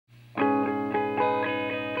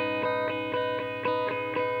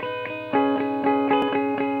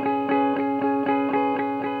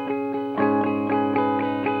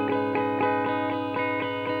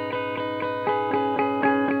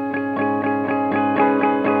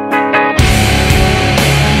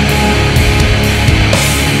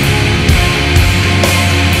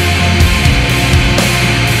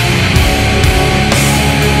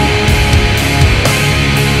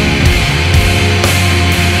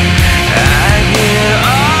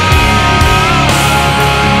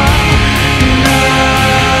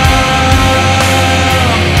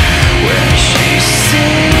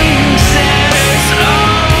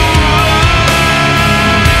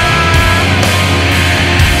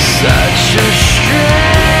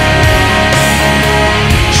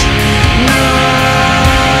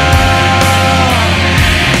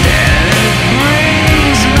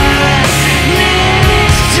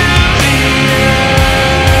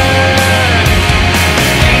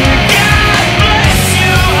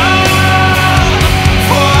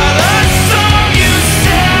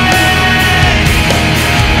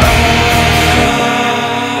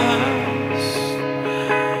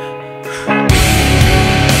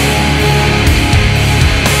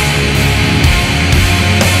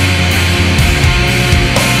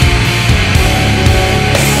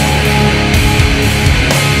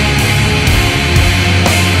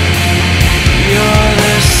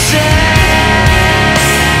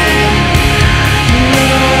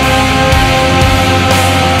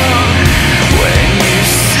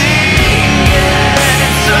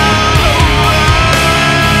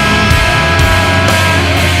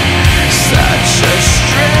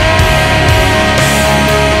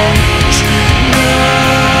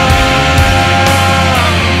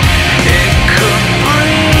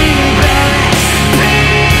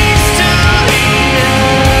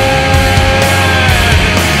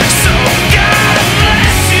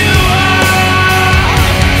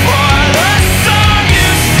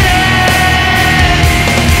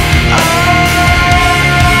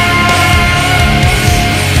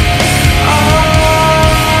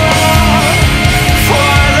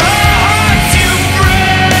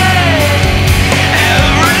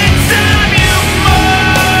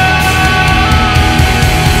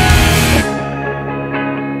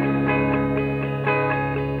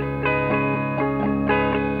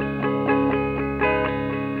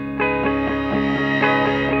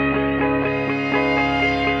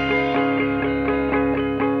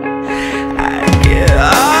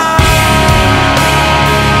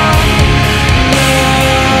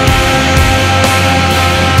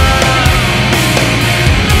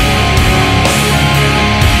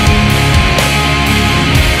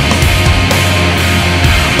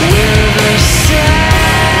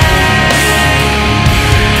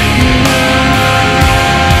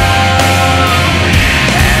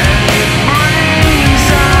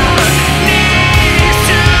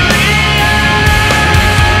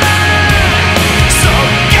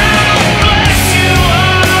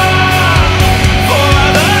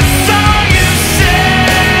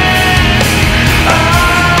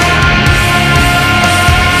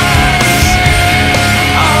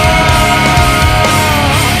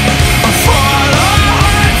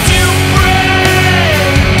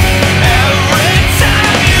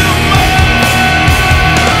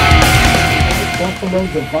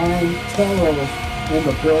WhiteBuffaloDivine Terror in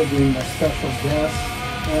the building, a special guest.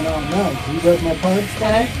 And now, you read my cards,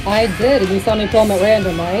 Sky? I did, and you saw me pull them at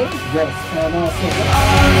random, right? Yes, and also...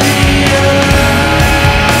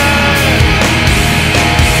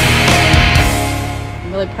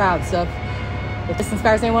 I'm really proud, so if this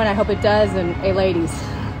inspires anyone, I hope it does. And hey, ladies,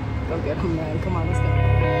 go get them, man. Come on, let's go.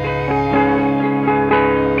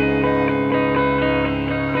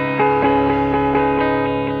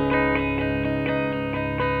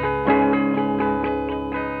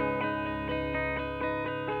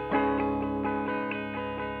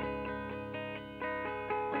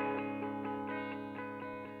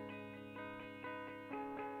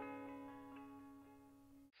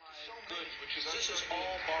 This is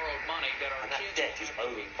all borrowed money that our that debt is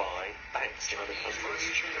owed by banks in other countries.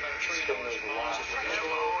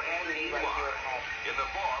 in the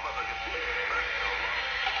form of a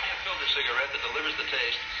filter cigarette that delivers the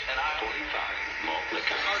taste, and 45 malt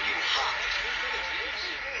liquor. Are you hot?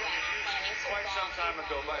 Quite some time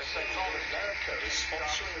ago, by a psychologist,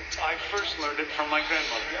 I first learned it from my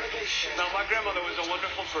grandmother. Now, my grandmother was a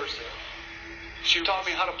wonderful person. She taught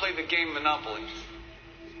me how to play the game Monopoly.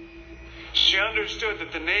 She understood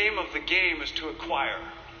that the name of the game is to acquire.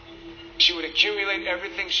 She would accumulate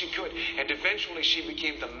everything she could, and eventually she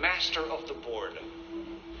became the master of the board.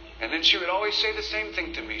 And then she would always say the same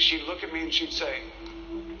thing to me. She'd look at me and she'd say,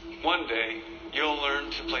 "One day, you'll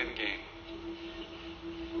learn to play the game."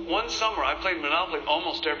 One summer, I played Monopoly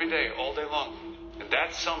almost every day, all day long. And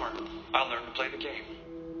that summer, I learned to play the game.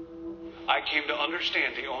 I came to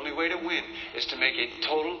understand the only way to win is to make a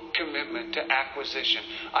total commitment to acquisition.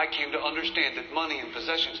 I came to understand that money and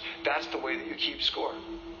possessions, that's the way that you keep score.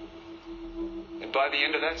 And by the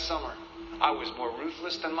end of that summer, I was more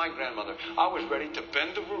ruthless than my grandmother. I was ready to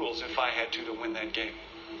bend the rules if I had to win that game.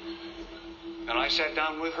 And I sat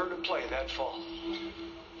down with her to play that fall.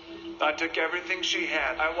 I took everything she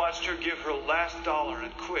had. I watched her give her last dollar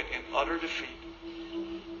and quit in utter defeat.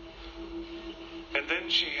 And then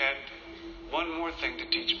she had one more thing to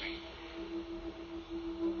teach me.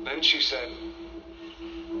 Then then she said,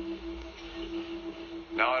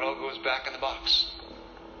 now it all goes back in the box.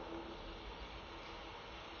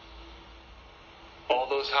 All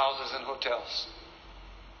those houses and hotels,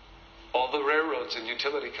 all the railroads and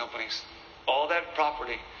utility companies, all that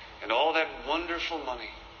property and all that wonderful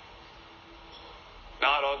money.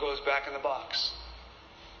 Now it all goes back in the box.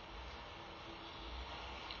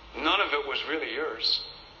 None of it was really yours.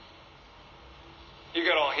 You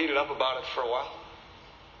got all heated up about it for a while.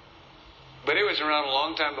 But it was around a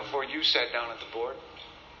long time before you sat down at the board.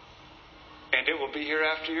 And it will be here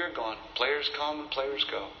after you're gone. Players come and players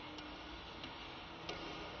go.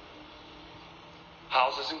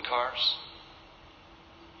 Houses and cars.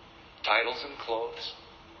 Titles and clothes.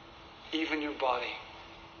 Even your body.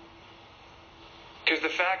 Because the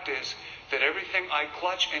fact is that everything I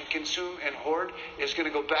clutch and consume and hoard is going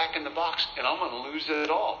to go back in the box. And I'm going to lose it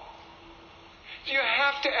all. You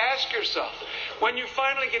have to ask yourself, when you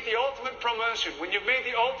finally get the ultimate promotion, when you've made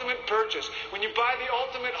the ultimate purchase, when you buy the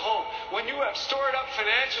ultimate home, when you have stored up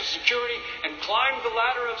financial security and climbed the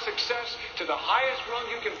ladder of success to the highest rung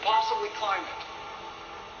you can possibly climb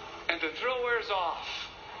it, and the thrill wears off,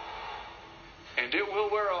 and it will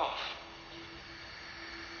wear off,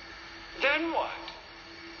 then what?